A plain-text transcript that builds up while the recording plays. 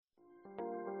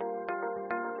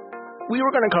We were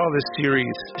going to call this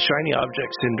series Shiny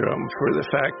Object Syndrome for the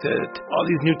fact that all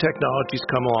these new technologies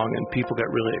come along and people get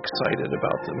really excited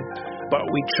about them. But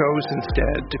we chose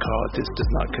instead to call it This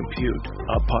Does Not Compute,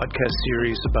 a podcast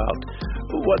series about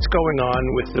what's going on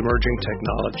with emerging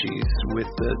technologies, with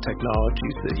the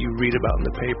technologies that you read about in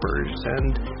the papers,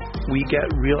 and we get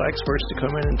real experts to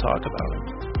come in and talk about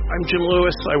it. I'm Jim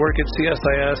Lewis. I work at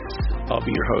CSIS. I'll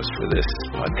be your host for this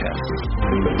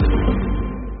podcast.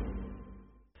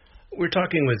 We're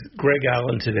talking with Greg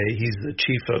Allen today. He's the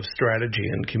Chief of Strategy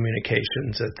and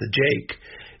Communications at the JAIC,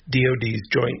 DoD's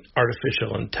Joint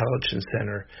Artificial Intelligence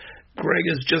Center. Greg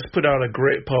has just put out a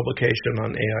great publication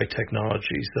on AI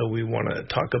technology, so we want to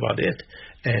talk about it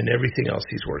and everything else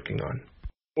he's working on.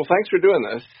 Well, thanks for doing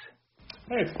this.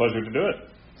 Hey, it's a pleasure to do it.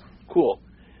 Cool.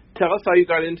 Tell us how you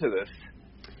got into this.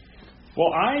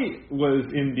 Well, I was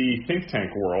in the think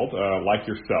tank world, like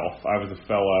yourself. I was a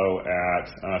fellow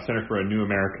at Center for a New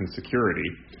American Security.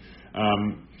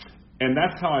 And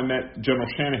that's how I met General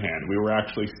Shanahan. We were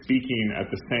actually speaking at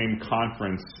the same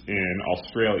conference in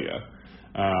Australia,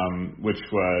 which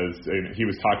was, he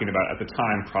was talking about, at the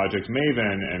time, Project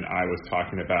Maven, and I was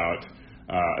talking about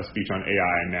a speech on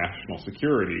AI and national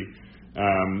security.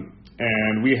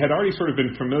 And we had already sort of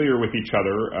been familiar with each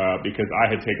other because I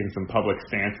had taken some public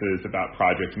stances about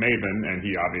Project Maven, and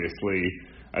he obviously,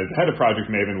 as head of Project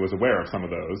Maven, was aware of some of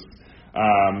those.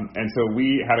 And so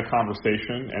we had a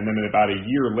conversation, and then about a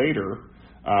year later,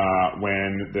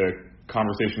 when the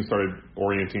conversation started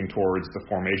orienting towards the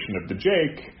formation of the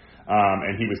JAIC,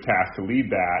 and he was tasked to lead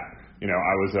that,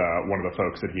 I was one of the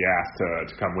folks that he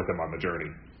asked to come with him on the journey.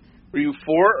 Were you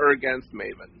for or against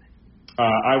Maven?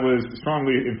 I was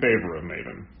strongly in favor of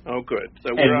Maven. Oh, good.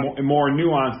 So more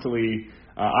nuancedly,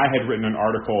 I had written an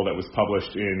article that was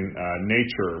published in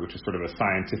Nature, which is sort of a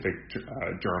scientific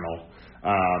journal,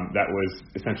 that was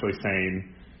essentially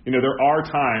saying, there are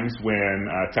times when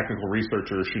technical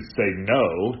researchers should say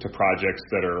no to projects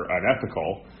that are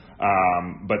unethical,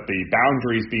 but the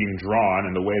boundaries being drawn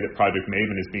and the way that Project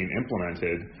Maven is being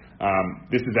implemented,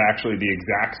 this is actually the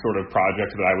exact sort of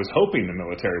project that I was hoping the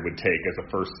military would take as a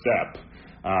first step,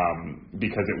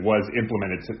 because it was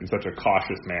implemented in such a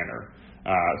cautious manner.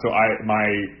 So my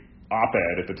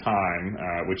op-ed at the time,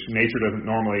 which Nature doesn't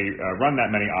normally run that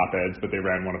many op-eds, but they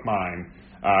ran one of mine,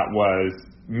 was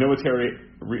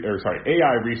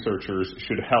AI researchers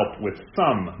should help with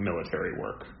some military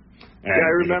work. And I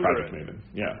remember Project Maven.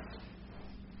 Yeah.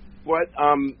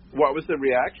 What was the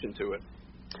reaction to it?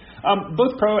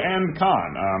 Both pro and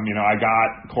con. I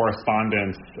got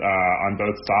correspondence on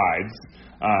both sides,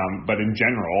 but in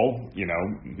general,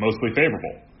 mostly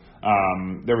favorable.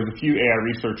 There was a few AI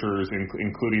researchers,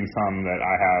 including some that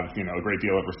I have, a great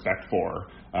deal of respect for,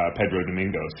 Pedro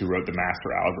Domingos, who wrote the master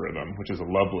algorithm, which is a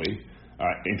lovely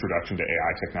introduction to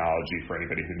AI technology for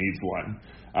anybody who needs one.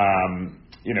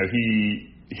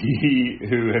 He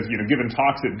who has given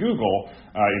talks at Google,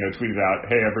 tweeted out,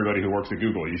 "Hey, everybody who works at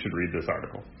Google, you should read this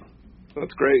article."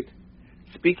 That's great.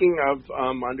 Speaking of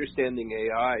understanding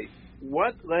AI,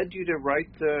 what led you to write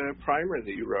the primer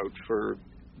that you wrote for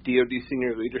DoD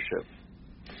senior leadership?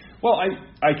 Well,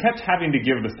 I kept having to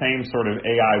give the same sort of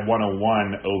AI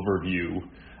 101 overview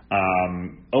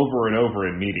over and over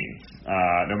in meetings,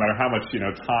 no matter how much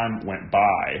time went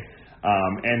by.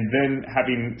 And then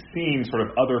having seen sort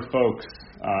of other folks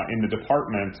in the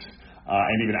department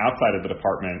and even outside of the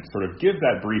department sort of give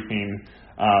that briefing,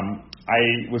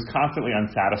 I was constantly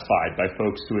unsatisfied by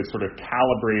folks who had sort of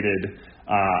calibrated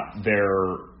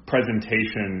their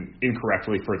presentation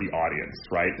incorrectly for the audience,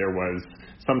 right? There was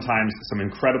sometimes some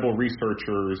incredible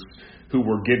researchers who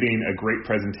were giving a great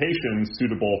presentation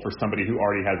suitable for somebody who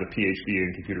already has a PhD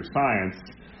in computer science.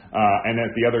 And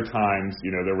at the other times,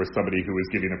 there was somebody who was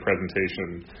giving a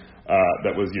presentation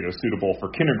that was, suitable for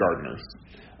kindergartners.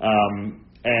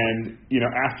 And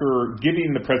after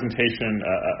giving the presentation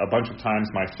a bunch of times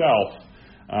myself,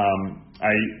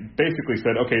 I basically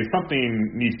said, okay,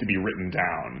 something needs to be written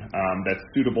down that's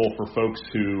suitable for folks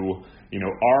who,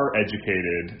 are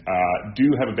educated,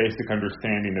 do have a basic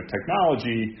understanding of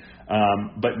technology,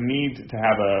 but need to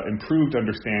have an improved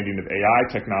understanding of AI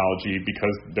technology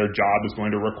because their job is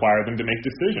going to require them to make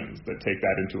decisions that take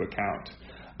that into account.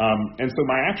 And so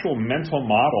my actual mental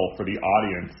model for the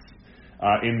audience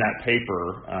in that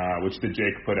paper, which the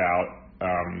JAIC put out,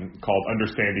 called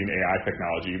Understanding AI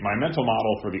Technology, my mental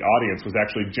model for the audience was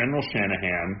actually General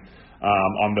Shanahan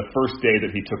on the first day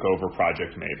that he took over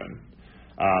Project Maven.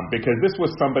 Because this was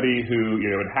somebody who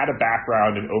had a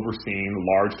background in overseeing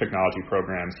large technology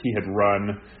programs. He had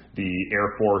run the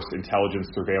Air Force Intelligence,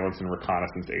 Surveillance, and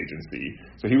Reconnaissance Agency.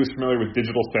 So he was familiar with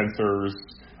digital sensors,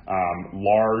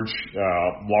 large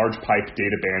pipe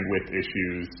data bandwidth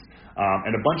issues,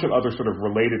 and a bunch of other sort of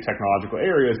related technological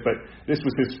areas, but this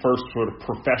was his first sort of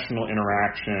professional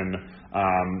interaction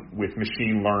with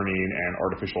machine learning and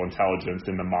artificial intelligence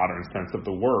in the modern sense of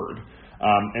the word.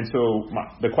 And so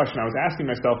the question I was asking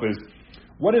myself is,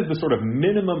 what is the sort of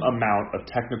minimum amount of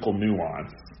technical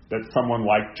nuance that someone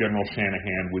like General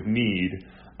Shanahan would need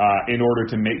in order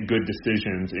to make good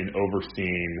decisions in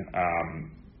overseeing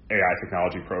AI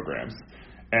technology programs?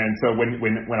 And so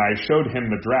when I showed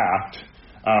him the draft,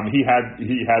 he had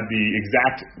the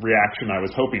exact reaction I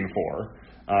was hoping for,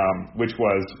 which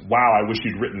was, "Wow, I wish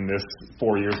you'd written this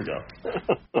 4 years ago."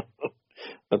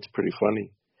 That's pretty funny.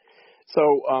 So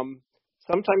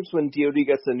sometimes when DoD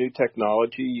gets a new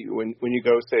technology, when you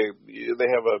go, say, they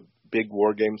have a big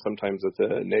war game sometimes at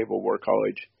the Naval War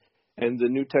College, and the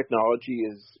new technology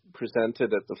is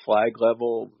presented at the flag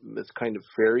level, it's kind of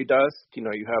fairy dust. You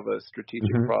know, you have a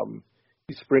strategic problem.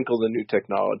 You sprinkle the new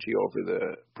technology over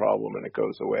the problem and it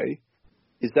goes away.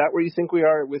 Is that where you think we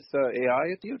are with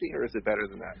AI at DoD, or is it better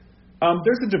than that?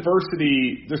 There's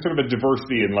sort of a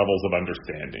diversity in levels of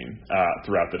understanding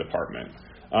throughout the department.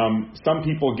 Some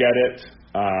people get it,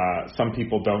 some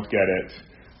people don't get it,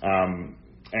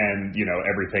 and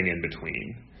everything in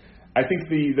between. I think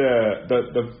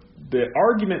the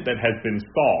argument that has been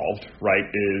solved, right,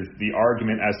 is the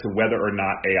argument as to whether or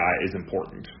not AI is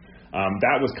important.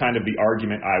 That was kind of the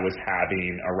argument I was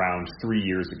having around 3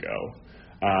 years ago.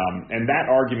 And that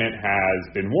argument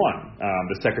has been won.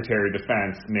 The Secretary of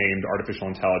Defense named artificial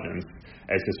intelligence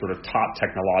as his sort of top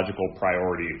technological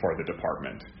priority for the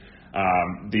department.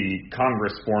 The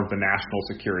Congress formed the National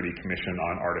Security Commission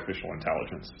on Artificial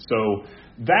Intelligence. So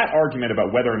that argument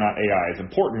about whether or not AI is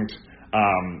important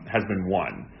has been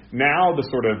won. Now the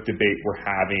sort of debate we're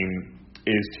having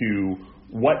is to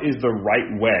what is the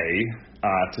right way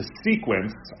to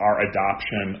sequence our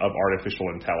adoption of artificial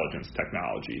intelligence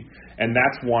technology. And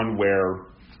that's one where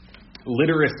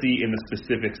literacy in the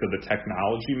specifics of the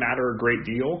technology matter a great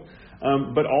deal,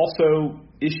 but also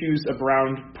issues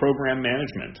around program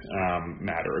management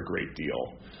matter a great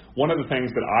deal. One of the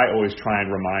things that I always try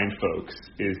and remind folks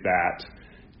is that,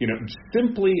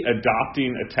 simply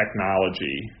adopting a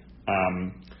technology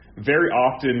very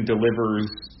often delivers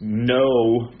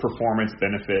no performance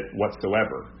benefit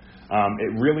whatsoever.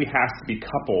 It really has to be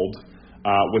coupled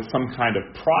with some kind of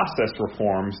process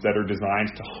reforms that are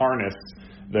designed to harness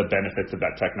the benefits of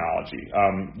that technology.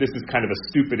 This is kind of a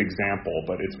stupid example,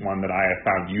 but it's one that I have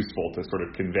found useful to sort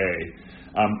of convey.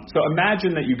 So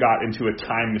imagine that you got into a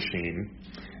time machine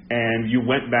and you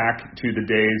went back to the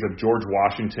days of George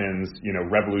Washington's,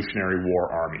 Revolutionary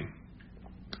War Army.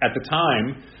 At the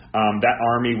time, that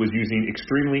army was using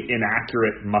extremely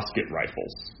inaccurate musket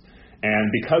rifles.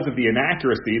 And because of the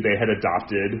inaccuracy, they had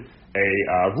adopted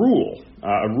a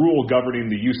rule governing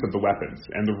the use of the weapons.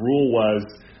 And the rule was,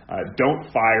 don't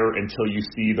fire until you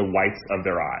see the whites of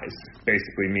their eyes,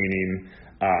 basically meaning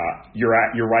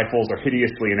your rifles are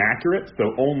hideously inaccurate,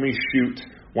 so only shoot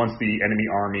once the enemy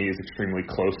army is extremely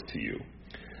close to you.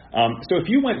 So if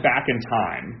you went back in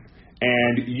time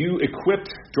and you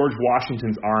equipped George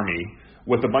Washington's army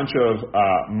with a bunch of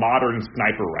modern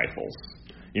sniper rifles,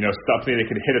 something that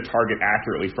could hit a target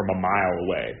accurately from a mile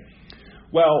away.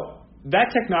 Well,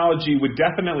 that technology would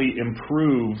definitely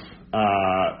improve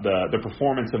the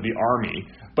performance of the Army,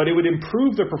 but it would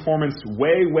improve the performance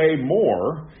way, way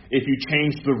more if you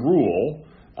changed the rule,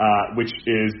 which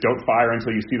is don't fire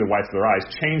until you see the whites of their eyes.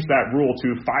 Change that rule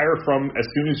to fire from as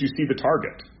soon as you see the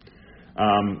target.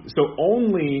 So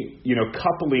only,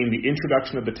 coupling the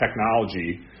introduction of the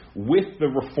technology with the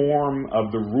reform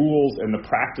of the rules and the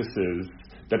practices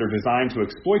that are designed to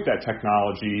exploit that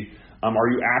technology, are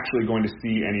you actually going to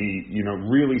see any,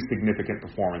 really significant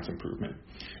performance improvement?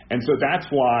 And so that's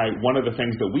why one of the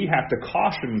things that we have to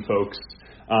caution folks,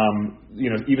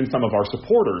 even some of our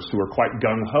supporters who are quite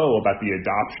gung-ho about the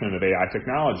adoption of AI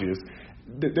technology is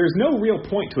there's no real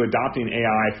point to adopting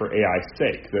AI for AI's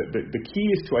sake. The key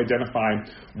is to identify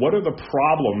what are the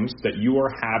problems that you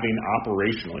are having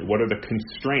operationally, what are the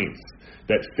constraints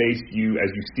that face you as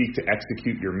you seek to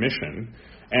execute your mission,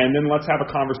 and then let's have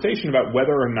a conversation about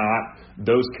whether or not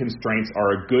those constraints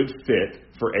are a good fit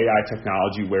for AI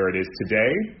technology where it is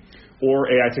today, or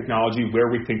AI technology where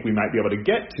we think we might be able to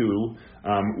get to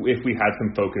if we had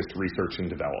some focused research and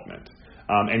development.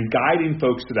 And guiding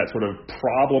folks to that sort of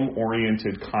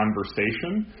problem-oriented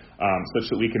conversation such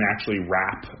that we can actually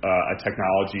wrap a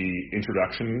technology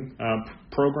introduction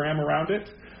program around it,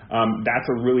 that's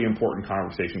a really important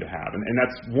conversation to have. And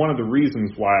that's one of the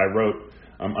reasons why I wrote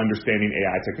Understanding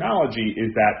AI Technology,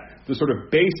 is that the sort of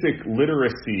basic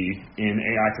literacy in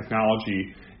AI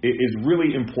technology is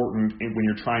really important when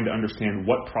you're trying to understand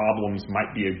what problems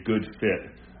might be a good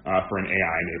fit for an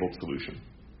AI-enabled solution.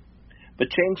 But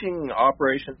changing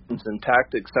operations and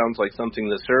tactics sounds like something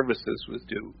the services would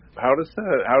do. How does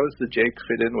the JAIC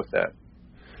fit in with that?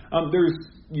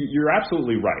 You're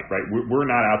absolutely right? We're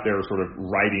not out there sort of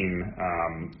writing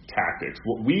tactics.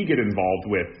 What we get involved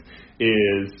with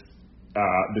is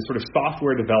the sort of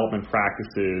software development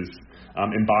practices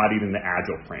embodied in the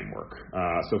Agile framework.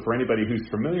 So for anybody who's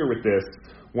familiar with this,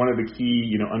 one of the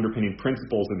key underpinning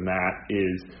principles in that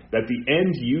is that the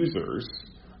end users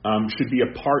should be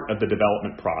a part of the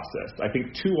development process. I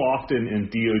think too often in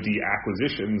DoD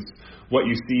acquisitions, what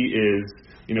you see is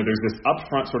there's this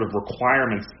upfront sort of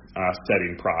requirements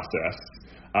setting process,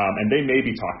 and they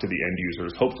maybe talk to the end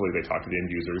users. Hopefully they talk to the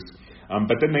end users,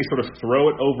 but then they sort of throw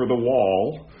it over the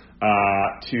wall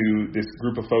to this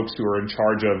group of folks who are in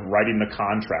charge of writing the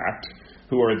contract,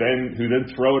 who then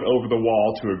throw it over the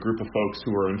wall to a group of folks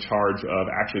who are in charge of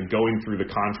actually going through the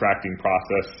contracting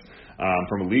process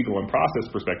from a legal and process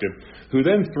perspective, who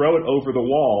then throw it over the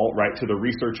wall to the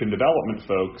research and development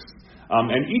folks.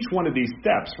 And each one of these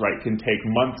steps can take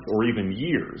months or even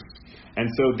years. And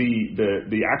so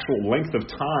the actual length of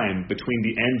time between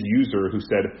the end user who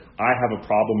said, I have a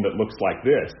problem that looks like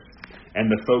this, and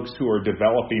the folks who are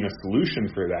developing a solution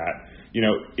for that, in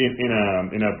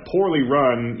a poorly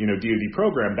run DoD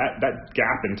program, that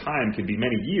gap in time can be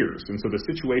many years, and so the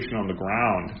situation on the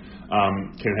ground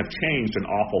can have changed an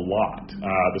awful lot.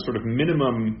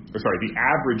 The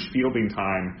average fielding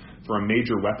time for a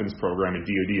major weapons program in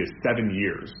DoD is 7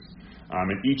 years.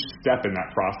 And each step in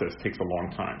that process takes a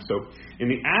long time. So in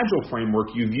the Agile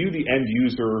framework, you view the end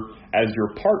user as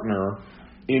your partner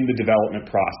in the development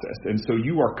process. And so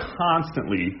you are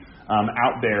constantly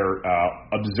out there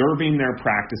observing their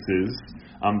practices,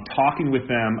 talking with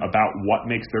them about what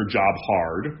makes their job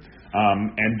hard,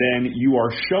 and then you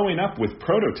are showing up with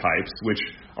prototypes, which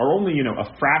are only a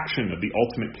fraction of the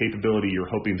ultimate capability you're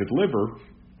hoping to deliver,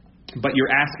 but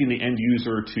you're asking the end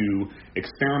user to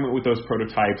experiment with those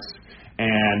prototypes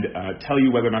and tell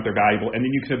you whether or not they're valuable, and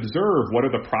then you can observe what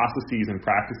are the processes and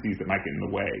practices that might get in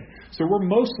the way. So we're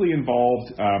mostly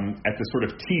involved at the sort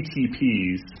of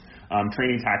TTPs,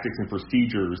 training tactics and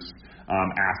procedures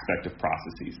aspect of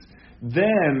processes.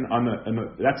 Then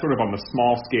that's sort of on the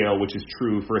small scale, which is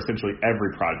true for essentially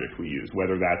every project we use,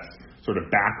 whether that's sort of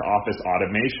back office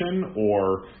automation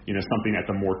or something at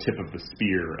the more tip of the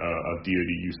spear of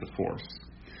DoD use of force.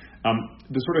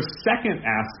 The sort of second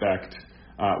aspect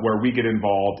where we get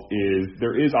involved is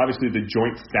there is obviously the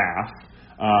joint staff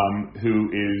who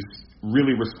is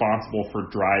really responsible for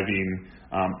driving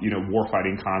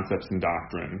warfighting concepts and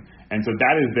doctrine. And so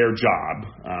that is their job.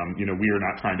 We are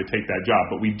not trying to take that job,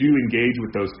 but we do engage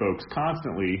with those folks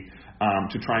constantly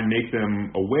to try and make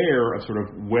them aware of sort of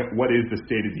what is the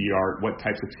state of the art, what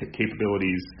types of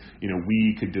capabilities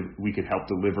we could help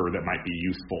deliver that might be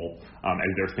useful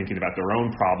as they're thinking about their own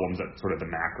problems at sort of the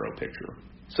macro picture.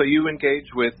 So you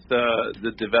engage with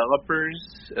the developers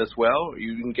as well?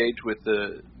 You engage with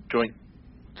the joint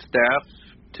staff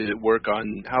to work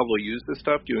on how they'll use this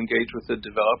stuff? Do you engage with the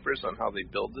developers on how they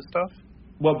build this stuff?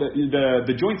 Well,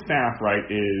 the joint staff,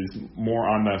 is more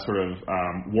on the sort of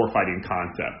warfighting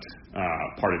concept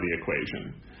part of the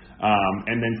equation.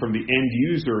 And then from the end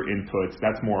user inputs,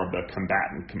 that's more of the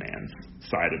combatant commands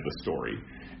side of the story.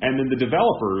 And then the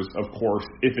developers, of course,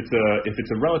 if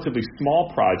it's a relatively small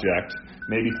project,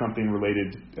 maybe something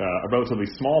related,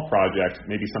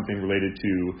 maybe something related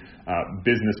to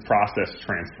business process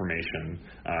transformation,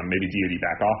 maybe DoD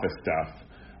back office stuff.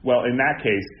 Well, in that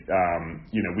case,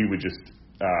 we would just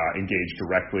engage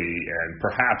directly, and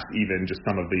perhaps even just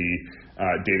some of the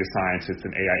data scientists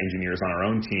and AI engineers on our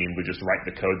own team would just write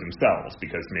the code themselves,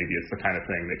 because maybe it's the kind of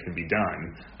thing that can be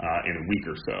done in a week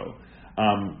or so.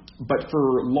 But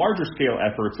for larger scale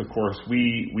efforts, of course,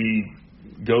 we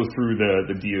go through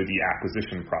the DoD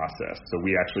acquisition process. So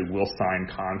we actually will sign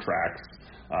contracts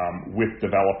with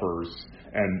developers,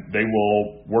 and they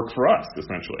will work for us,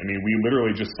 essentially. I mean, we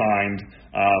literally just signed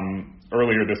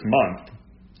earlier this month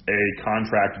a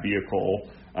contract vehicle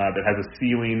that has a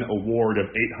ceiling award of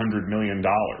 $800 million.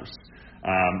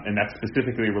 And that's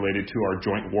specifically related to our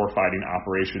Joint Warfighting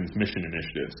Operations Mission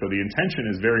Initiative. So the intention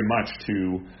is very much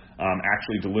to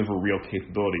actually deliver real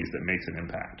capabilities that makes an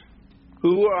impact.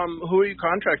 Who are you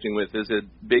contracting with? Is it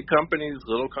big companies,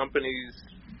 little companies,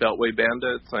 Beltway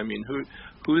bandits? I mean,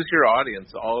 who's your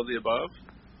audience? All of the above?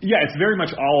 Yeah, it's very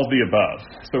much all of the above.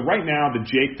 So right now, the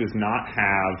JAIC does not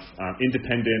have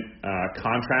independent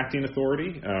contracting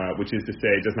authority, which is to say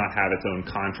it does not have its own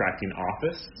contracting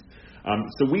office.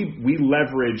 So we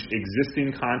leverage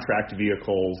existing contract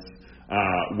vehicles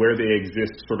where they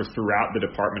exist sort of throughout the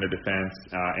Department of Defense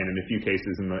and in a few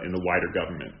cases in the wider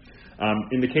government.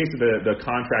 In the case of the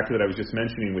contractor that I was just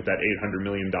mentioning with that $800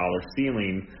 million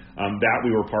ceiling, that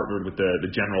we were partnered with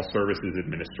the General Services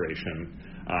Administration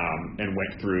and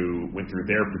went through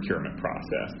their procurement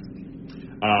process.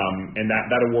 And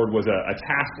that award was a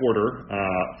task order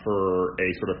for a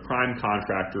sort of prime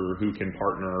contractor who can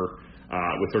partner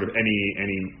with sort of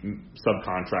any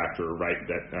subcontractor, right,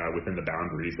 that within the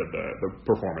boundaries of the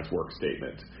performance work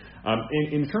statement.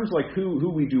 In terms of like who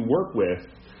we do work with,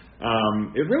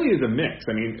 it really is a mix.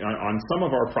 I mean, on some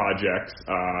of our projects,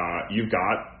 you've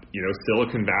got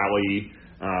Silicon Valley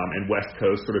and West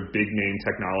Coast sort of big name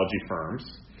technology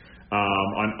firms.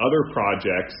 On other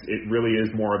projects, it really is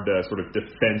more of the sort of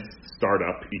defense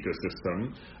startup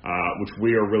ecosystem, which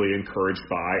we are really encouraged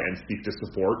by and seek to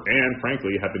support and,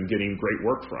 frankly, have been getting great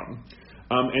work from.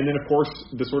 And then, of course,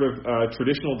 the sort of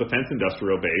traditional defense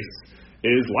industrial base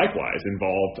is likewise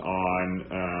involved on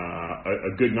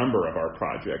a good number of our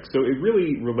projects. So it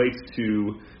really relates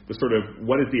to the sort of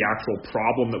what is the actual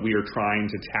problem that we are trying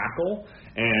to tackle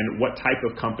and what type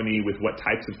of company with what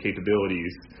types of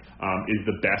capabilities is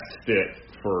the best fit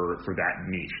for that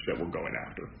niche that we're going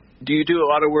after. Do you do a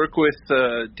lot of work with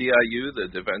DIU, the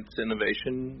Defense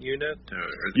Innovation Unit?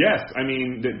 Yes, I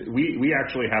mean, we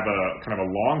actually have a kind of a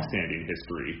long-standing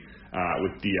history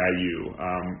with DIU.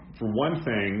 For one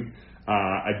thing,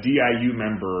 a DIU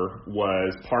member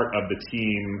was part of the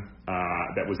team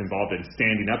that was involved in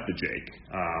standing up the JAIC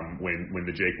when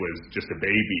the JAIC was just a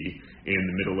baby in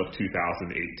the middle of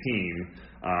 2018.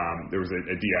 There was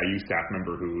a DIU staff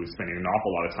member who was spending an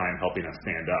awful lot of time helping us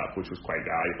stand up, which was quite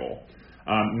valuable.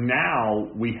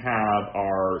 Now we have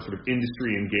our sort of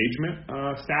industry engagement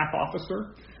staff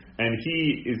officer, and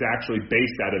he is actually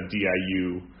based out of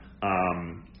DIU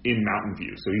in Mountain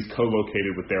View. So he's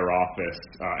co-located with their office,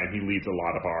 and he leads a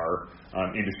lot of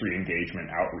our industry engagement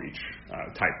outreach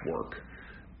type work.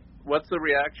 What's the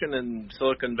reaction in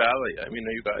Silicon Valley? I mean,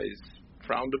 are you guys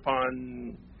frowned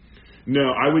upon?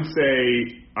 No, I would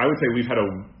say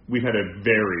we've had a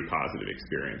very positive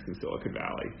experience in Silicon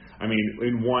Valley. I mean,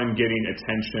 in one, getting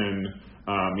attention,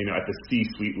 at the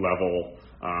C-suite level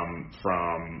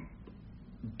from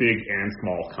big and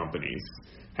small companies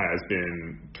has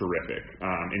been terrific.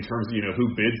 In terms of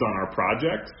who bids on our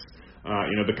projects,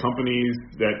 the companies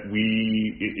that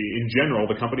in general,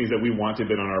 the companies that we want to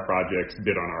bid on our projects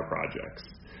bid on our projects,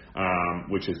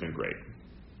 which has been great.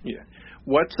 Yeah.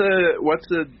 What's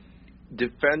a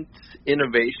defense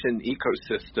innovation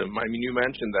ecosystem? I mean, you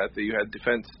mentioned that you had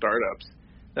defense startups.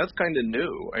 That's kind of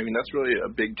new. I mean, that's really a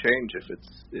big change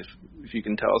if you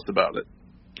can tell us about it.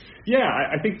 Yeah,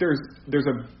 I think there's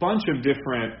a bunch of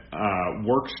different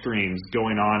work streams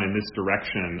going on in this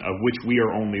direction, of which we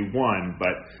are only one,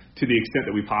 but to the extent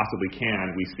that we possibly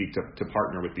can, we seek to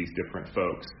partner with these different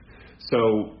folks.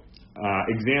 So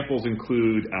examples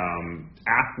include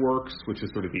AFWorks, which is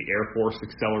sort of the Air Force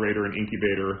Accelerator and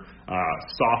Incubator,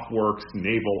 SoftWorks,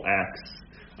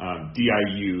 NavalX,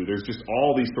 DIU. There's just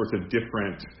all these sorts of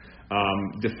different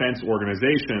defense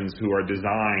organizations who are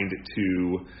designed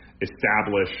to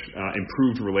establish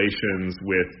improved relations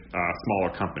with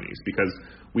smaller companies, because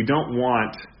we don't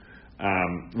want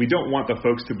the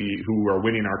folks who are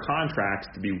winning our contracts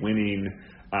to be winning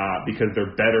because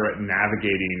they're better at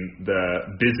navigating the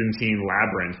Byzantine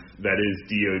labyrinth that is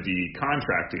DoD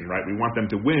contracting, right? We want them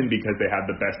to win because they have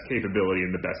the best capability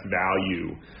and the best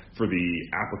value for the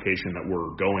application that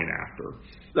we're going after.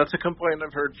 That's a complaint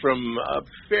I've heard from a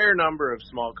fair number of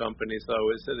small companies,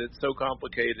 though, is that it's so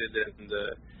complicated and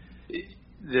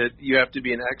that you have to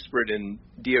be an expert in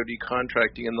DoD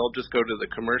contracting, and they'll just go to the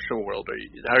commercial world.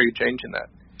 How are you changing that?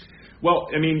 Well,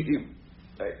 I mean,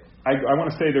 I want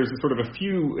to say there's sort of a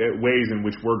few ways in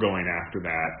which we're going after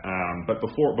that. But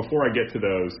before I get to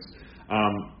those,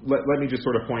 let me just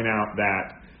sort of point out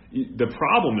that the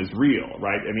problem is real,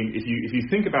 right? I mean, if you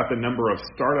think about the number of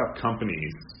startup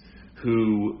companies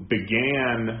who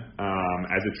began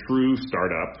as a true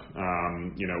startup,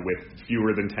 with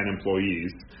fewer than 10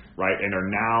 employees, right, and are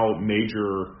now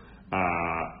major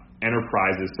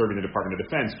enterprises serving the Department of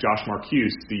Defense. Josh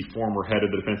Marcuse, the former head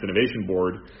of the Defense Innovation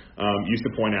Board, used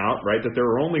to point out, right, that there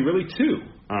are only really two.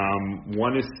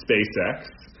 One is SpaceX,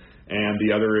 and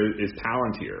the other is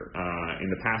Palantir. In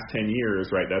the past 10 years,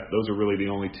 right, those are really the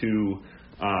only two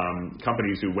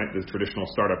companies who went the traditional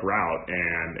startup route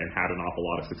and had an awful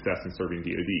lot of success in serving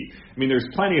DoD. I mean, there's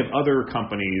plenty of other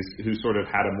companies who sort of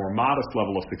had a more modest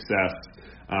level of success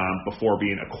before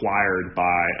being acquired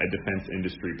by a defense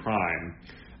industry prime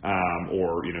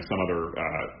or some other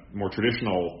more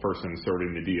traditional person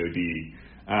serving the DoD.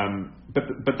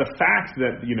 But the fact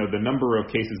that the number of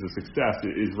cases of success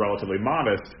is relatively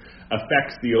modest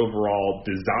affects the overall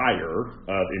desire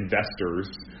of investors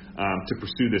to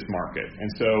pursue this market. And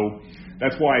so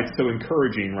that's why it's so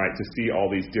encouraging, right, to see all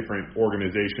these different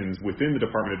organizations within the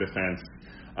Department of Defense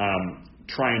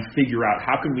try and figure out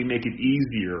how can we make it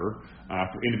easier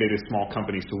for innovative small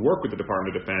companies to work with the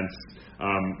Department of Defense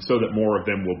so that more of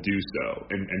them will do so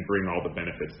and bring all the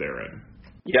benefits therein.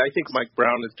 Yeah, I think Mike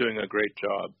Brown is doing a great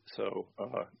job. So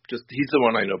he's the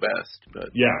one I know best. But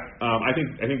yeah, I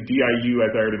think DIU,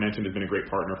 as I already mentioned, has been a great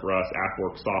partner for us.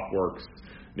 AFWorks, SoftWorks,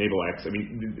 NavalX. I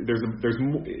mean, there's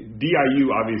DIU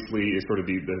obviously is sort of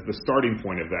the starting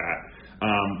point of that.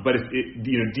 But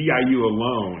DIU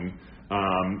alone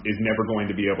is never going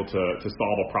to be able to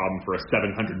solve a problem for a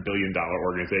 $700 billion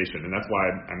organization. And that's why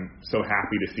I'm so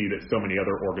happy to see that so many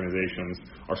other organizations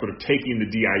are sort of taking the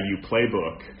DIU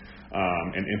playbook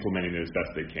and implementing it as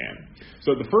best they can.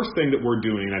 So the first thing that we're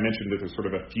doing, and I mentioned that there's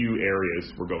sort of a few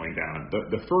areas we're going down.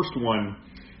 The first one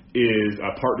is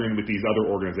partnering with these other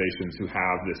organizations who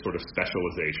have this sort of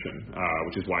specialization,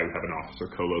 which is why we have an officer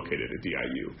co-located at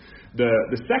DIU.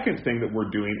 The second thing that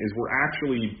we're doing is we're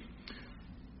actually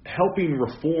helping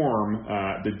reform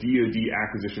the DoD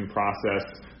acquisition process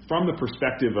from the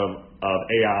perspective of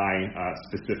AI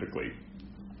specifically.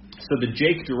 So the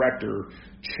JAIC director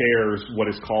chairs what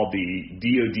is called the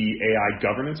DoD AI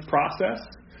governance process,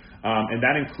 and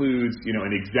that includes,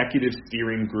 an executive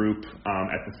steering group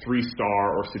at the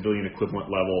 3-star or civilian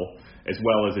equivalent level, as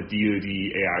well as a DoD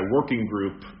AI working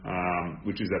group,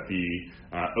 which is at the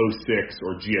 06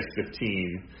 or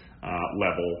GS-15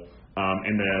 level.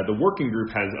 And the working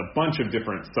group has a bunch of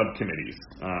different subcommittees,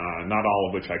 not all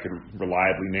of which I could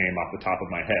reliably name off the top of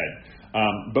my head.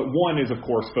 But one is, of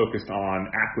course, focused on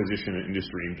acquisition and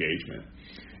industry engagement.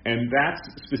 And that's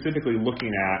specifically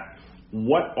looking at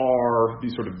what are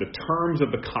the terms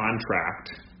of the contract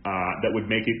that would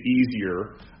make it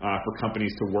easier for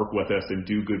companies to work with us and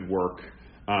do good work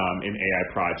in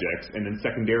AI projects. And then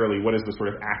secondarily, what is the sort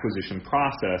of acquisition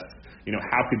process?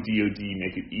 How could DoD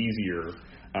make it easier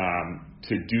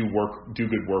to do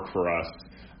good work for us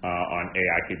on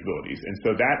AI capabilities? And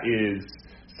so that is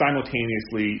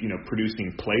simultaneously,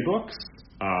 producing playbooks.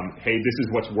 Hey, this is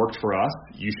what's worked for us.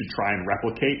 You should try and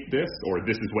replicate this, or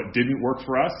this is what didn't work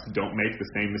for us. Don't make the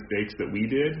same mistakes that we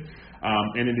did.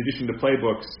 And in addition to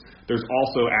playbooks, there's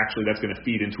also that's going to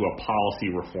feed into a policy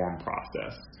reform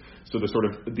process. So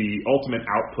the ultimate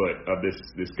output of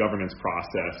this governance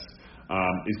process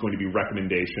is going to be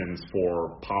recommendations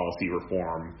for policy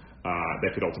reform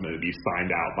that could ultimately be signed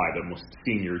out by the most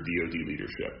senior DoD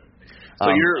leadership. So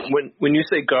when you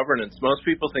say governance, most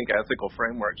people think ethical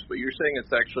frameworks, but you're saying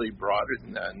it's actually broader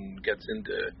than that and gets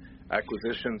into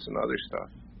acquisitions and other stuff.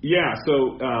 Yeah,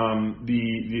 so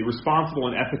the responsible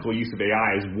and ethical use of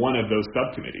AI is one of those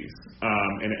subcommittees,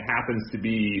 and it happens to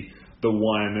be the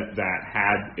one that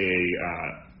had a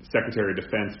Secretary of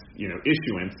Defense,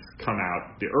 issuance come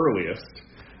out the earliest.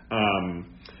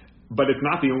 But it's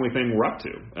not the only thing we're up to.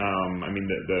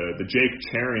 The JAIC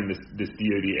chairing this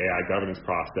DoD AI governance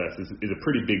process is a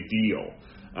pretty big deal.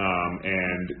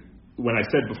 And when I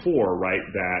said before, right,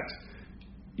 that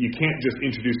you can't just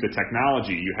introduce the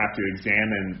technology, you have to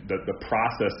examine the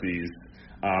processes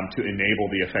to enable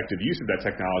the effective use of that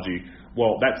technology.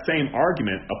 Well, that same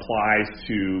argument applies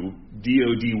to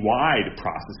DoD-wide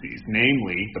processes,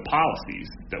 namely the policies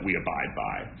that we abide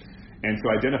by. And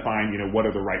so identifying, what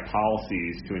are the right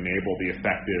policies to enable the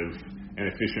effective and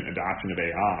efficient adoption of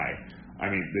AI,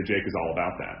 the JAIC is all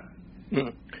about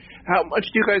that. How much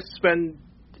do you guys spend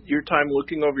your time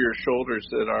looking over your shoulders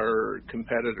at our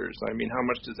competitors? How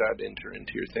much does that enter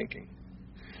into your thinking?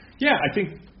 Yeah, I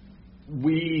think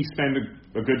we spend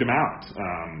a good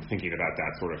amount thinking about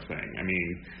that sort of thing.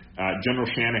 General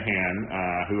Shanahan,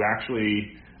 who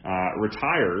actually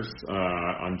retires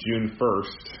on June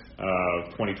 1st of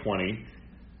 2020.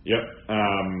 Yep.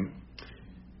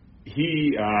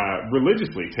 He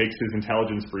religiously takes his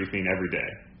intelligence briefing every day,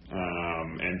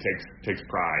 and takes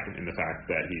pride in the fact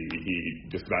that he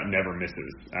just about never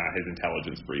misses his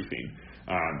intelligence briefing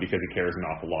because he cares an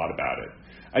awful lot about it.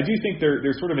 I do think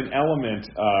there's sort of an element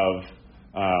of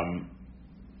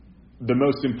the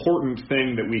most important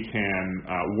thing that we can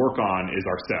work on is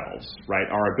ourselves, right?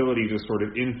 Our ability to sort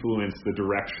of influence the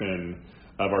direction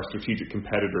of our strategic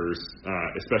competitors,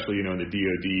 especially, in the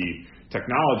DoD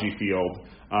technology field,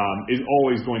 is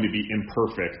always going to be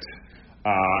imperfect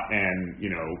and,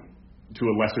 to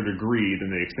a lesser degree than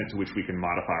the extent to which we can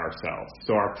modify ourselves.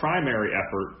 So our primary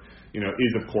effort,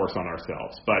 is of course on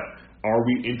ourselves. But are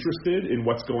we interested in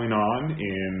what's going on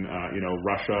in,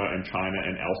 Russia and China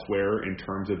and elsewhere in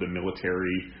terms of the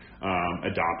military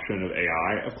adoption of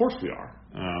AI? Of course we are.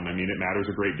 It matters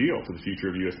a great deal to the future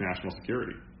of U.S. national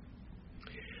security.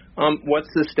 What's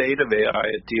the state of AI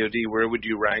at DoD? Where would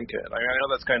you rank it? I know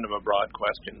that's kind of a broad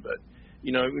question, but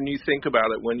when you think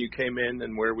about it, when you came in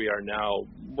and where we are now,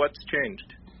 what's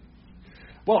changed?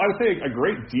 Well, I would say a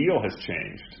great deal has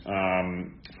changed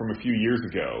from a few years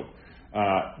ago.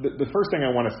 The first thing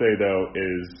I want to say, though,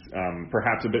 is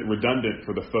perhaps a bit redundant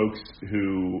for the folks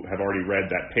who have already read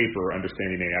that paper,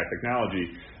 Understanding AI Technology.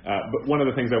 But one of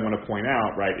the things I want to point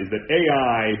out, right, is that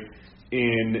AI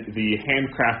in the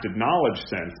handcrafted knowledge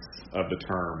sense of the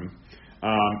term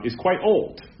is quite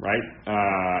old, right?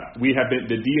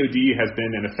 The DoD has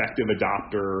been an effective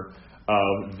adopter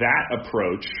of that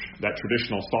approach, that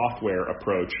traditional software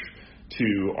approach to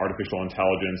artificial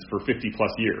intelligence for 50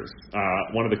 plus years.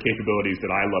 One of the capabilities that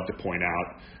I love to point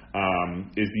out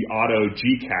is the auto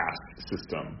GCAS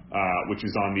system, which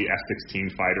is on the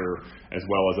F-16 fighter as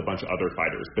well as a bunch of other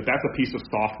fighters. But that's a piece of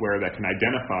software that can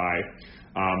identify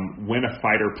when a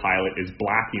fighter pilot is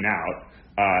blacking out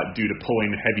due to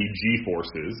pulling heavy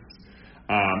G-forces.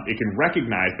 It can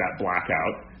recognize that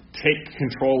blackout, take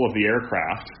control of the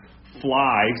aircraft,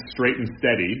 fly straight and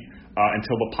steady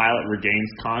until the pilot regains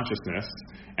consciousness,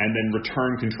 and then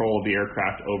return control of the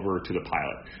aircraft over to the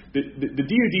pilot. The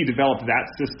DoD developed that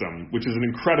system, which is an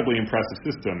incredibly impressive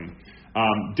system,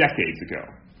 decades ago.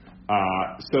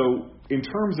 So in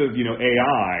terms of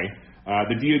AI,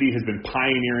 the DoD has been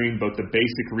pioneering both the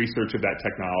basic research of that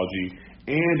technology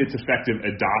and its effective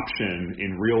adoption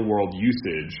in real-world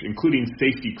usage, including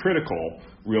safety-critical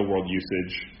real-world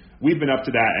usage. We've been up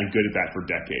to that and good at that for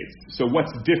decades. So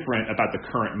what's different about the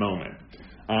current moment?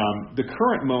 The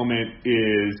current moment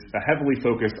is heavily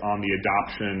focused on the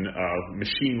adoption of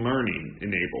machine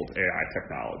learning-enabled AI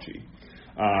technology.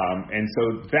 And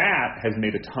so that has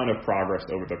made a ton of progress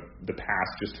over the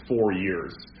past just 4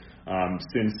 years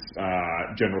since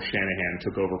General Shanahan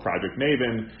took over Project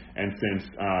Maven and since,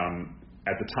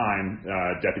 at the time,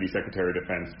 Deputy Secretary of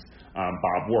Defense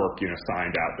Bob Work,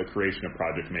 signed out the creation of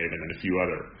Project Maven and a few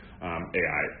other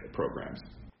AI programs.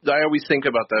 I always think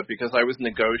about that because I was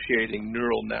negotiating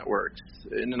neural networks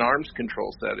in an arms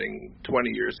control setting 20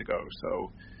 years ago.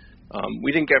 So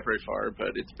we didn't get very far, but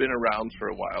it's been around for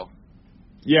a while.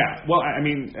 Yeah, well,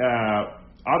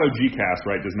 auto GCAS,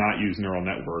 right, does not use neural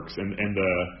networks, and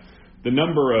the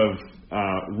number of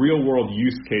real-world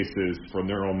use cases for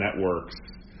neural networks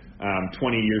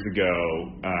 20 years ago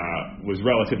was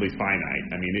relatively finite.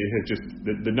 It has just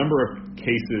the number of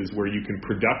cases where you can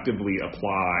productively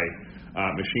apply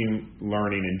machine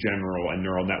learning in general and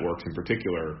neural networks in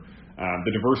particular,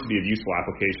 the diversity of useful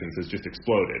applications has just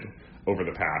exploded over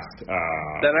the past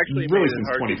that actually really made it since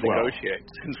hard 2012. To negotiate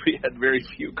since we had very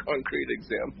few concrete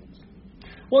examples.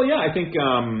 Well, yeah, I think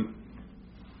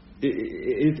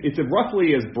it's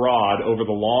roughly as broad over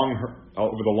the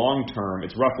long term.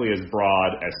 It's roughly as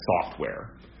broad as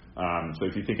software. So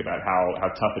if you think about how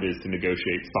tough it is to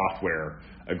negotiate software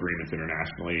agreements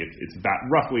internationally, it's about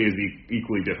roughly as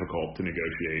equally difficult to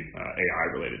negotiate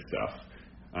AI-related stuff,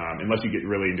 unless you get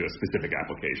really into a specific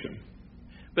application.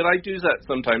 But I do that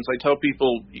sometimes. I tell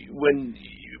people when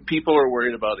people are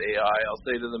worried about AI, I'll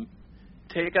say to them,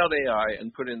 take out AI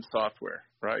and put in software,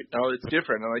 right? Now, it's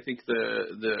different, and I think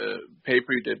the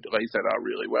paper you did lays that out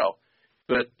really well.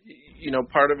 But,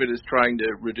 part of it is trying to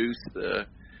reduce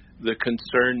the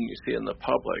concern you see in the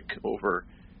public over,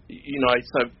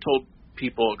 I've told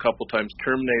people a couple times,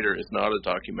 Terminator is not a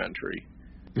documentary.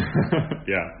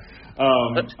 Yeah.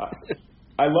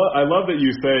 I love that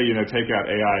you say, take out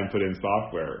AI and put in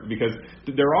software, because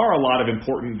there are a lot of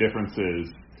important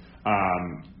differences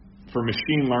for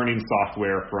machine learning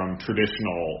software from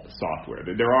traditional software.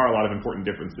 There are a lot of important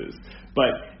differences.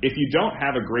 But if you don't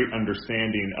have a great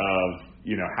understanding of,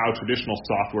 how traditional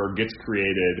software gets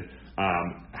created,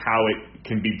 how it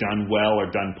can be done well or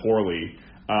done poorly,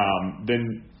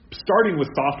 then starting with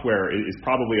software is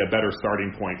probably a better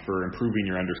starting point for improving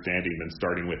your understanding than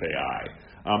starting with AI.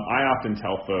 I often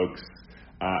tell folks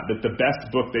that the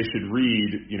best book they should read,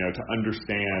 to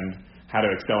understand how to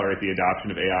accelerate the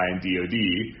adoption of AI in DoD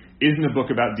isn't a book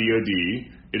about DoD.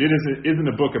 It isn't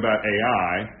a book about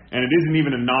AI, and it isn't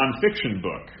even a nonfiction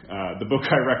book. The book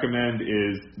I recommend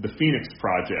is The Phoenix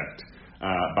Project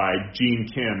by Gene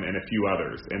Kim and a few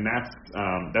others, and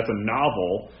that's a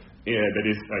novel that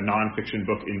is a nonfiction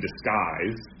book in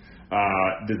disguise,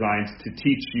 designed to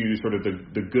teach you sort of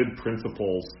the good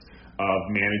principles of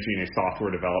managing a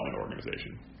software development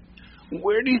organization.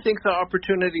 Where do you think the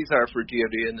opportunities are for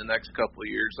DoD in the next couple of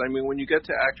years? I mean, when you get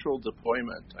to actual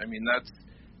deployment, I mean,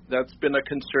 that's been a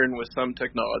concern with some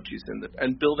technologies,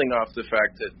 and building off the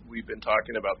fact that we've been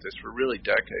talking about this for really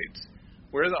decades.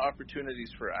 Where are the opportunities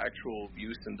for actual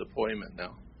use and deployment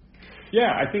now?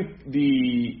 Yeah, I think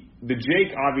the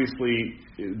JAIC, obviously,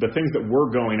 the things that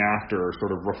we're going after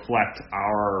sort of reflect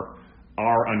our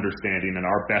understanding and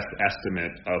our best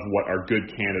estimate of what are good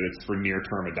candidates for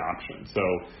near-term adoption. So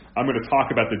I'm going to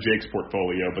talk about the JAIC's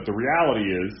portfolio, but the reality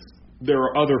is there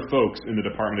are other folks in the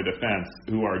Department of Defense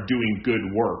who are doing good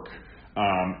work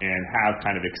and have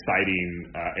kind of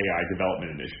exciting AI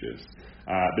development initiatives.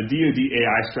 The DoD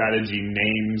AI strategy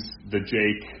names the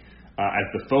JAIC as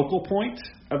the focal point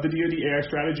of the DoD AI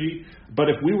strategy, but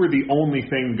if we were the only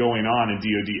thing going on in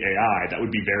DoD AI, that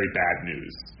would be very bad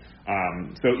news.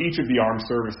 So each of the armed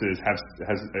services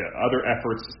has other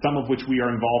efforts, some of which we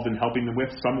are involved in helping them with,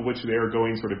 some of which they are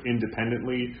going sort of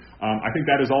independently. I think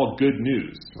that is all good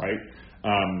news, right?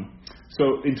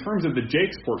 So in terms of the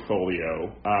JAIC's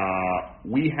portfolio,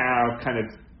 we have kind of,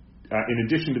 in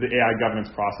addition to the AI governance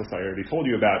process I already told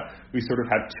you about, we sort of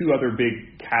have two other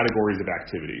big categories of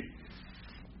activity.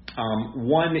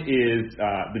 One is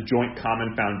the Joint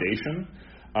Common Foundation,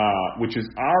 which is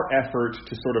our effort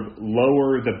to sort of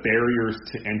lower the barriers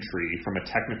to entry from a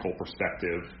technical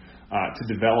perspective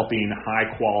to developing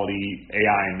high-quality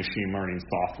AI and machine learning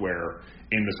software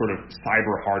in the sort of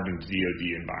cyber-hardened DoD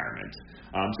environment.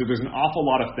 So there's an awful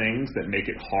lot of things that make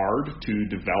it hard to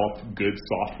develop good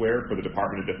software for the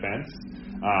Department of Defense.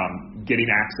 Getting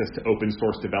access to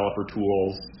open-source developer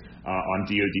tools on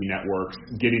DoD networks,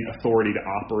 getting authority to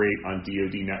operate on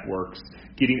DoD networks,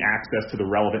 getting access to the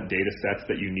relevant data sets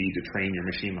that you need to train your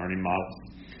machine learning models.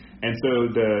 And so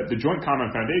the Joint Common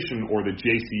Foundation, or the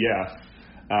JCF,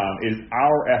 is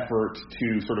our effort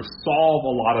to sort of solve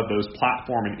a lot of those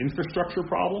platform and infrastructure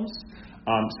problems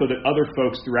so that other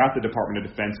folks throughout the Department of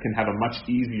Defense can have a much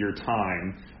easier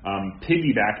time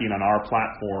piggybacking on our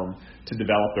platform to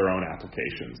develop their own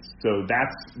applications. So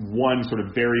that's one sort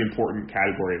of very important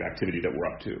category of activity that we're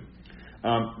up to.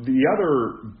 The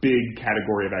other big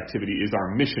category of activity is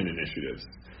our mission initiatives.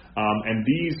 And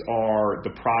these are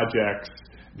the projects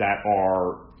that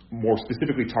are more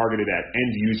specifically targeted at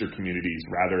end-user communities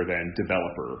rather than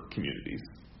developer communities.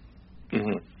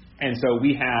 Mm-hmm. And so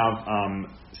we have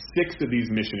 6 of these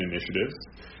mission initiatives.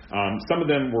 Some of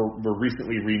them were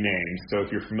recently renamed. So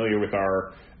if you're familiar with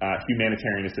our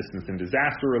Humanitarian Assistance and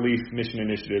Disaster Relief Mission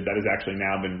Initiative, that has actually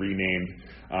now been renamed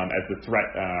as the Threat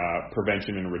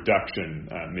Prevention and Reduction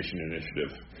Mission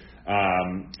Initiative.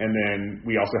 And then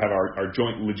we also have our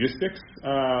Joint Logistics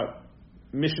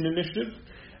Mission Initiative.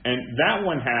 And that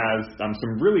one has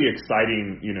some really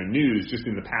exciting news just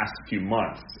in the past few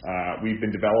months. We've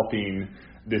been developing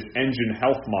this engine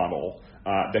health model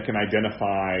that can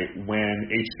identify when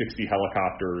H-60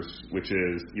 helicopters, which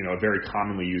is a very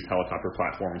commonly used helicopter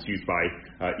platform, is used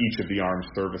by each of the armed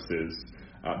services.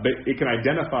 But it can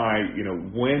identify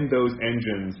when those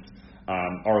engines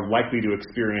are likely to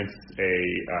experience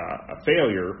a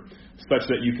failure, such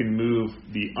that you can move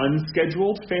the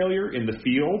unscheduled failure in the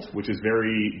field, which is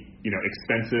very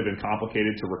expensive and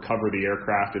complicated to recover the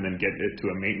aircraft and then get it to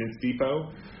a maintenance depot.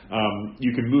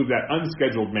 You can move that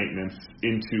unscheduled maintenance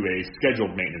into a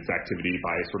scheduled maintenance activity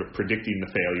by sort of predicting the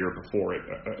failure before it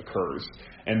occurs.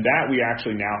 And that we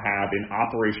actually now have in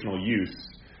operational use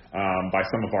by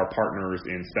some of our partners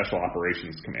in Special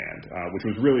Operations Command, which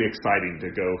was really exciting to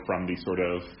go from the sort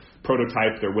of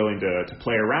prototype they're willing to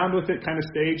play around with it kind of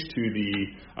stage to the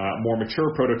more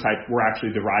mature prototype. We're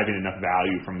actually deriving enough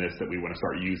value from this that we want to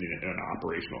start using it in an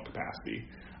operational capacity.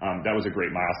 That was a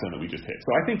great milestone that we just hit.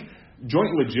 So I think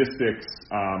joint logistics,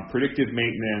 predictive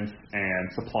maintenance, and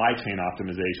supply chain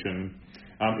optimization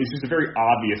is just a very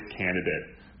obvious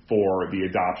candidate for the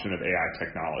adoption of AI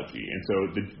technology. And so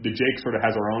the JAIC sort of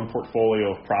has our own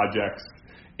portfolio of projects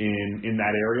in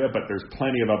that area, but there's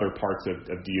plenty of other parts of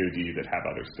DoD that have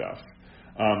other stuff.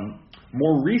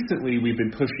 More recently, we've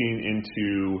been pushing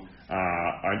into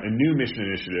a new mission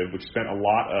initiative, which spent a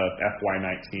lot of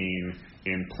FY19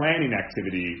 in planning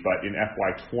activity, but in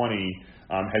FY20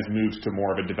 has moved to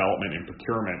more of a development and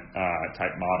procurement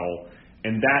type model.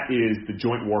 And that is the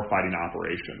joint warfighting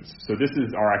operations. So this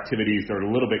is our activities that are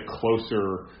a little bit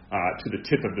closer to the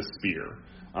tip of the spear.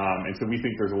 And so we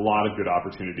think there's a lot of good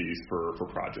opportunities for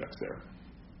projects there.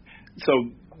 So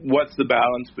what's the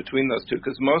balance between those two?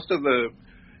 Because most of the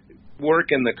work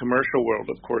in the commercial world,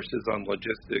 of course, is on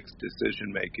logistics,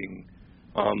 decision-making.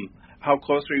 How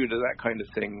close are you to that kind of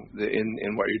thing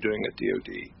in what you're doing at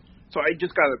DoD? So I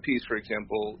just got a piece, for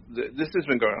example. This has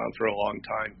been going on for a long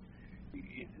time.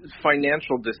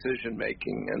 Financial decision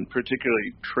making, and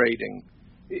particularly trading,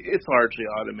 it's largely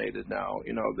automated now.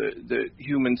 You know, the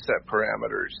humans set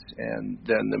parameters, and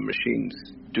then the machines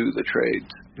do the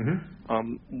trades.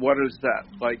 Mm-hmm. What is that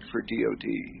like for DoD?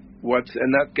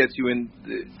 And that gets you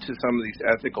into some of these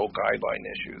ethical guideline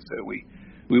issues that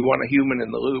we want a human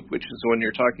in the loop, which is when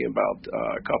you're talking about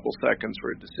a couple seconds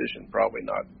for a decision, probably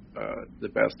not the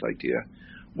best idea.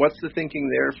 What's the thinking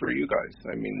there for you guys?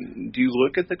 I mean, do you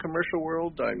look at the commercial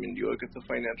world? I mean, do you look at the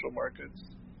financial markets?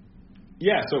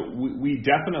 Yeah, so we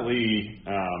definitely,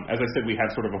 as I said, we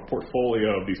have sort of a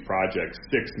portfolio of these projects,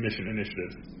 6 mission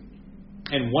initiatives.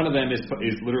 And one of them is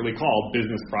literally called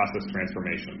business process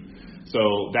transformation.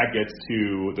 So that gets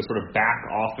to the sort of back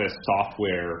office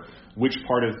software. Which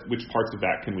parts of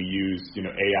that can we use,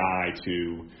 AI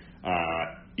to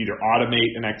either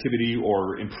automate an activity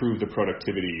or improve the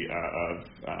productivity of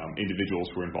individuals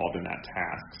who are involved in that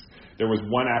task. There was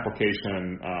one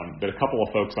application that a couple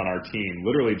of folks on our team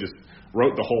literally just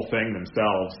wrote the whole thing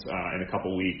themselves in a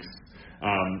couple weeks,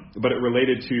 but it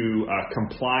related to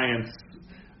compliance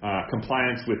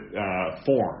with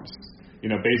forms.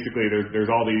 Basically there's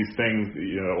all these things,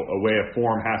 a way a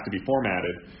form has to be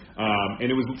formatted. And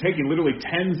it was taking literally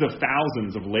tens of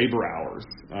thousands of labor hours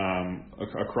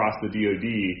across the DoD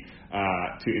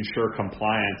to ensure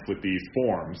compliance with these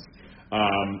forms.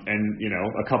 And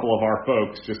a couple of our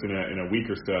folks just in a week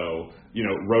or so,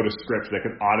 wrote a script that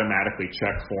could automatically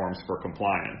check forms for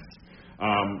compliance.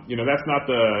 That's not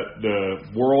the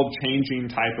world-changing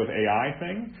type of AI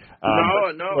thing.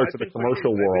 No. To the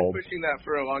commercial world. I've been pushing that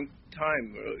for a long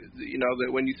time.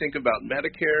 That when you think about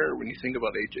Medicare, when you think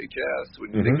about HHS,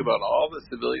 when you think about all the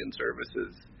civilian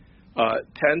services,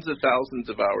 tens of thousands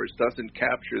of hours doesn't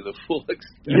capture the full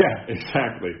extent. Yeah,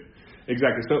 exactly.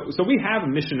 So we have a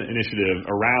mission initiative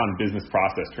around business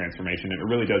process transformation, and it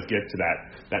really does get to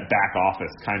that back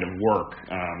office kind of work,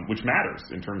 which matters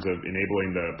in terms of enabling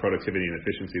the productivity and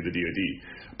efficiency of the DoD.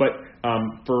 But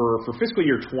for fiscal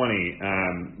year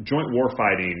 20, joint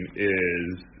warfighting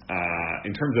is,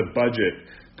 in terms of budget,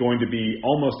 going to be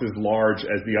almost as large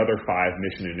as the other 5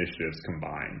 mission initiatives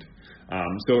combined.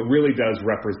 So it really does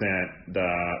represent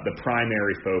the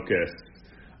primary focus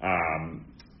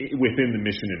within the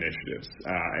mission initiatives,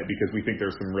 because we think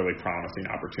there's some really promising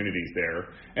opportunities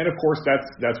there. And of course,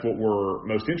 that's what we're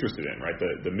most interested in, right?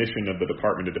 The mission of the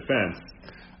Department of Defense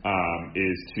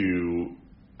is to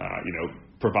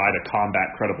provide a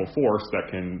combat credible force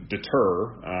that can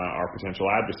deter our potential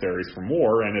adversaries from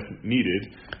war, and if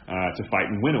needed, to fight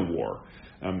and win a war.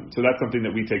 So that's something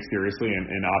that we take seriously,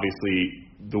 and obviously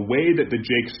the way that the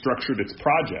JAIC structured its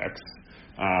projects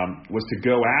was to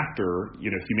go after,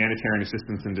 humanitarian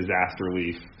assistance and disaster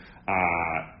relief,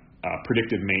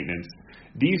 predictive maintenance.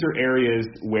 These are areas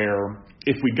where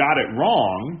if we got it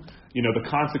wrong, the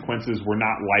consequences were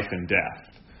not life and death.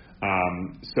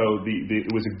 So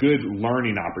it was a good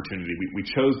learning opportunity. We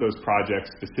chose those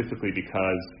projects specifically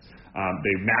because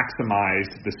they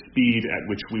maximized the speed at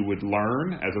which we would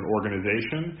learn as an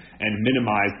organization and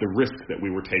minimize the risk that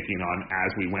we were taking on as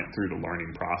we went through the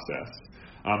learning process.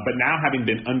 But now, having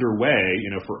been underway,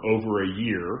 for over a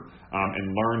year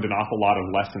and learned an awful lot of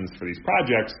lessons for these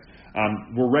projects,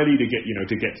 we're ready to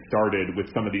get started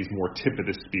with some of these more tip of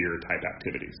the spear type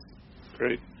activities.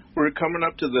 Great. We're coming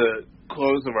up to the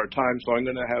close of our time, so I'm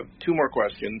going to have 2 more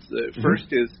questions. The first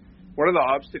is, what are the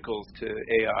obstacles to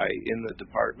AI in the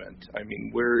department? I mean,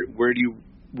 where do you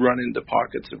run into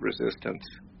pockets of resistance?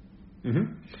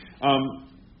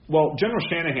 Well, General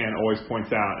Shanahan always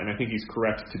points out, and I think he's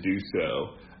correct to do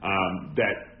so,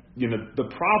 that the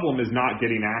problem is not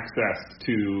getting access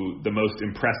to the most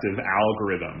impressive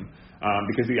algorithm,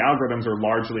 because the algorithms are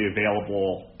largely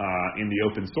available in the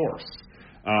open source.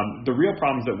 The real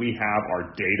problems that we have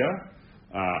are data,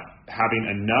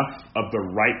 having enough of the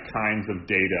right kinds of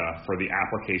data for the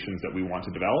applications that we want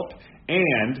to develop,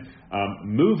 and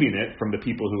moving it from the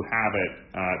people who have it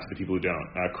to the people who don't.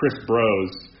 Chris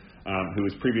Brose, who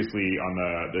was previously on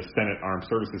the Senate Armed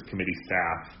Services Committee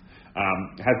staff,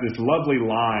 has this lovely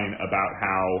line about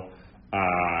how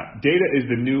data is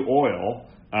the new oil,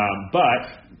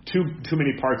 but too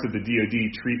many parts of the DoD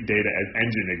treat data as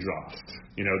engine exhaust.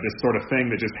 This sort of thing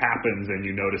that just happens and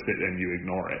you notice it and you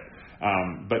ignore it.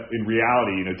 But in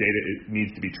reality, data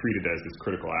needs to be treated as this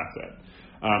critical asset.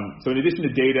 So in addition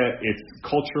to data, it's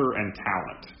culture and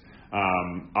talent.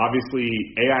 Obviously,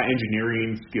 AI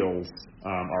engineering skills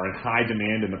are in high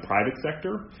demand in the private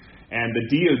sector, and the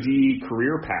DoD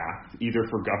career path, either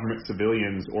for government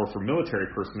civilians or for military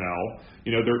personnel,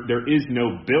 there is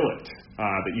no billet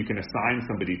that you can assign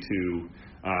somebody to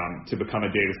to become a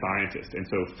data scientist. And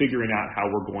so figuring out how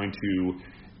we're going to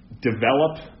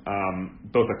develop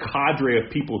both a cadre of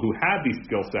people who have these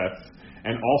skill sets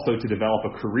and also to develop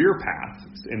a career path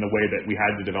in the way that we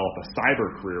had to develop a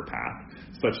cyber career path,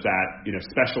 such that, you know,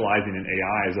 specializing in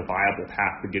AI is a viable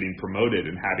path to getting promoted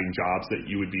and having jobs that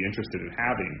you would be interested in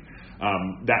having.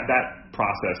 That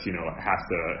process, you know,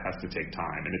 has to take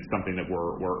time, and it's something that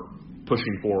we're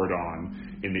pushing forward on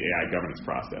in the AI governance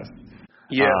process.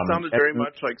 Yeah, it sounded very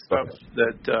much like stuff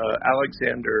that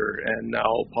Alexander and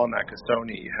now Paul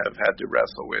Nakasone have had to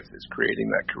wrestle with, is creating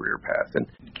that career path. And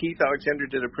Keith Alexander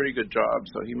did a pretty good job,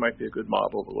 so he might be a good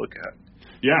model to look at.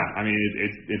 Yeah, I mean,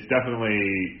 it's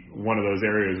definitely one of those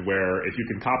areas where if you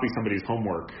can copy somebody's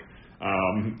homework,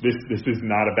 this is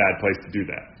not a bad place to do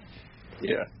that.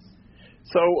 Yeah.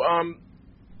 So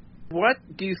what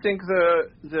do you think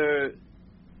the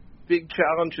big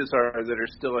challenges are that are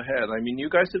still ahead? I mean, you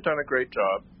guys have done a great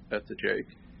job at the JAIC,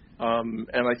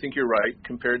 and I think you're right.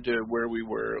 Compared to where we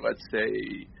were, let's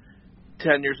say,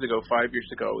 10 years ago, 5 years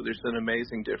ago, there's an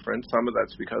amazing difference. Some of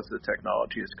that's because the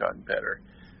technology has gotten better.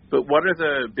 But what are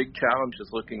the big challenges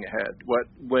looking ahead?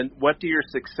 What do your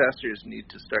successors need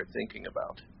to start thinking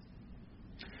about?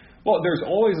 Well, there's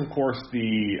always, of course,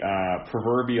 the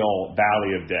proverbial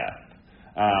valley of death.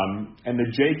 And the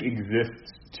JAIC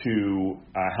exists to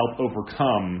help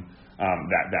overcome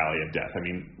that valley of death. I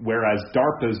mean, whereas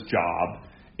DARPA's job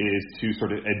is to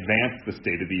sort of advance the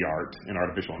state of the art in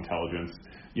artificial intelligence,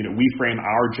 you know, we frame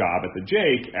our job at the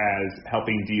JAIC as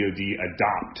helping DoD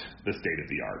adopt the state of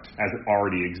the art as it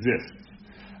already exists.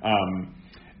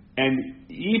 And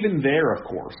even there, of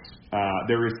course,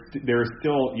 there is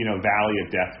still, you know, valley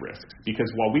of death risks, because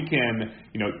while we can,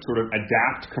 you know, sort of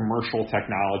adapt commercial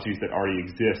technologies that already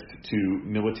exist to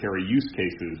military use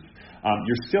cases,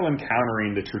 you're still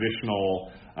encountering the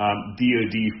traditional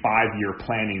DoD 5-year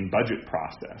planning budget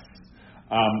process.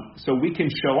 So we can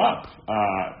show up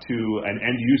to an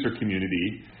end user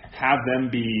community, have them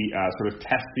be sort of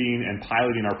testing and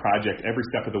piloting our project every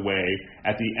step of the way.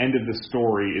 At the end of the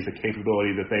story is a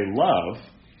capability that they love.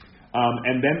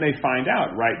 And then they find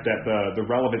out, right, that the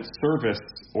relevant service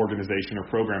organization or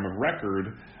program of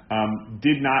record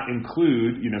did not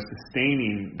include, you know,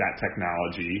 sustaining that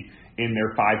technology in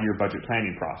their 5-year budget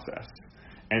planning process.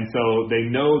 And so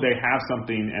they know they have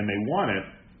something and they want it,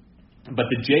 but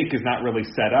the JAIC is not really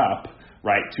set up,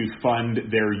 right, to fund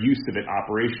their use of it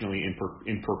operationally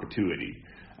in perpetuity.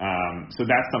 So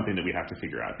that's something that we have to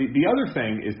figure out. The other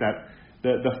thing is that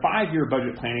the 5-year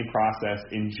budget planning process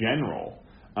in general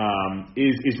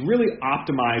is really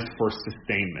optimized for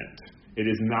sustainment. It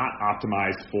is not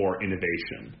optimized for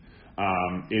innovation.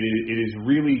 It is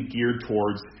really geared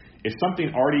towards, if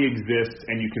something already exists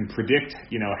and you can predict,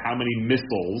 you know, how many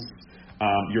missiles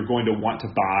you're going to want to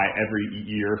buy every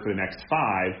year for the next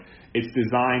 5, it's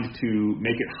designed to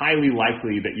make it highly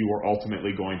likely that you are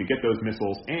ultimately going to get those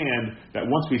missiles, and that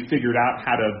once we've figured out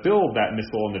how to build that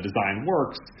missile and the design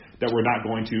works, that we're not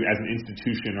going to, as an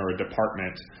institution or a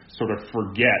department, sort of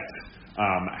forget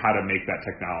how to make that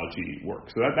technology work.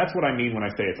 So that's what I mean when I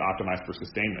say it's optimized for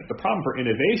sustainment. The problem for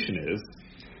innovation is,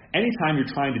 anytime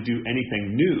you're trying to do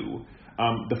anything new,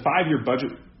 the 5-year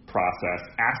budget process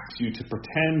asks you to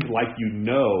pretend like you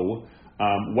know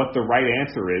what the right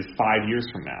answer is 5 years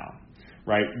from now,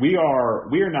 right? We are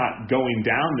not going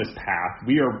down this path.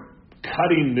 We are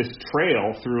cutting this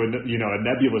trail through a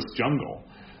nebulous jungle.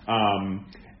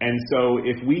 And so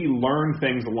if we learn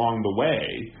things along the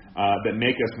way that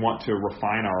make us want to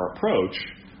refine our approach,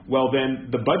 well, then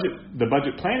the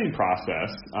budget planning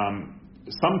process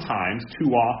sometimes,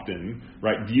 too often,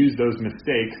 right, views those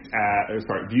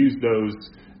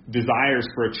desires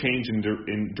for a change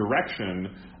in direction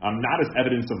not as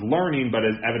evidence of learning, but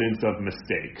as evidence of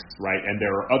mistakes, right? And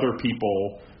there are other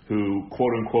people who,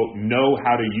 quote unquote, know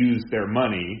how to use their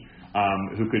money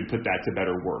who could put that to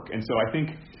better work. And so I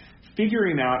think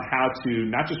figuring out how to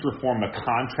not just reform the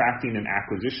contracting and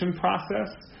acquisition process,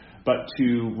 but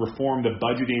to reform the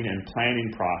budgeting and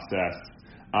planning process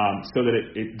so that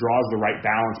it draws the right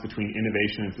balance between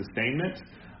innovation and sustainment.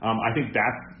 I think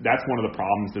that's one of the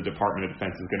problems the Department of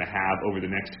Defense is going to have over the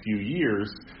next few years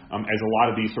as a lot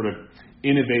of these sort of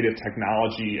innovative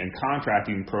technology and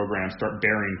contracting programs start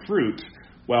bearing fruit.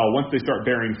 Well, once they start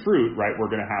bearing fruit, right, we're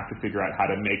going to have to figure out how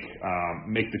to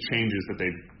make the changes that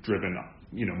they've driven,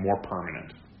 you know, more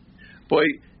permanent. Boy,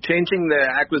 changing the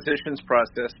acquisitions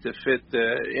process to fit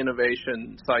the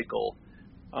innovation cycle,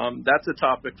 that's a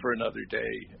topic for another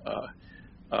day.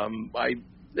 I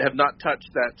have not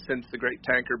touched that since the great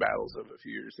tanker battles of a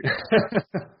few years ago.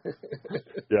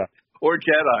 Yeah. Or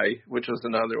Jedi, which was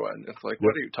another one. It's like,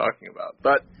 what are you talking about?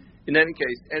 But In any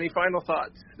case, any final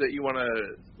thoughts that you want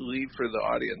to leave for the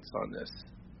audience on this?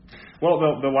 Well,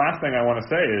 the last thing I want to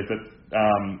say is that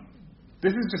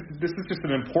this is just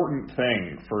an important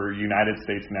thing for United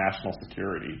States national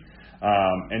security.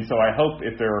 And so I hope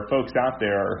if there are folks out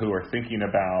there who are thinking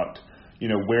about,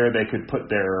 where they could put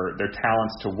their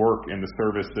talents to work in the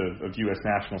service of U.S.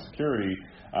 national security,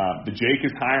 the JAIC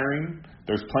is hiring.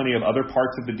 There's plenty of other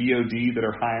parts of the DoD that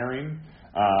are hiring.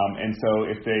 And so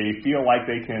if they feel like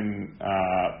they can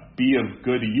be of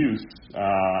good use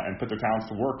and put their talents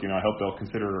to work, I hope they'll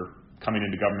consider coming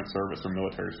into government service or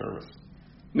military service.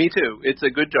 Me too. It's a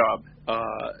good job,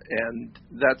 and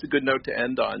that's a good note to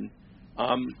end on.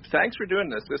 Thanks for doing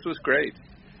this. This was great.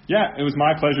 Yeah, it was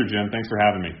my pleasure, Jim. Thanks for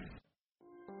having me.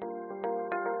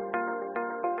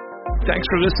 Thanks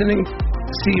for listening.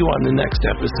 See you on the next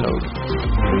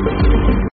episode.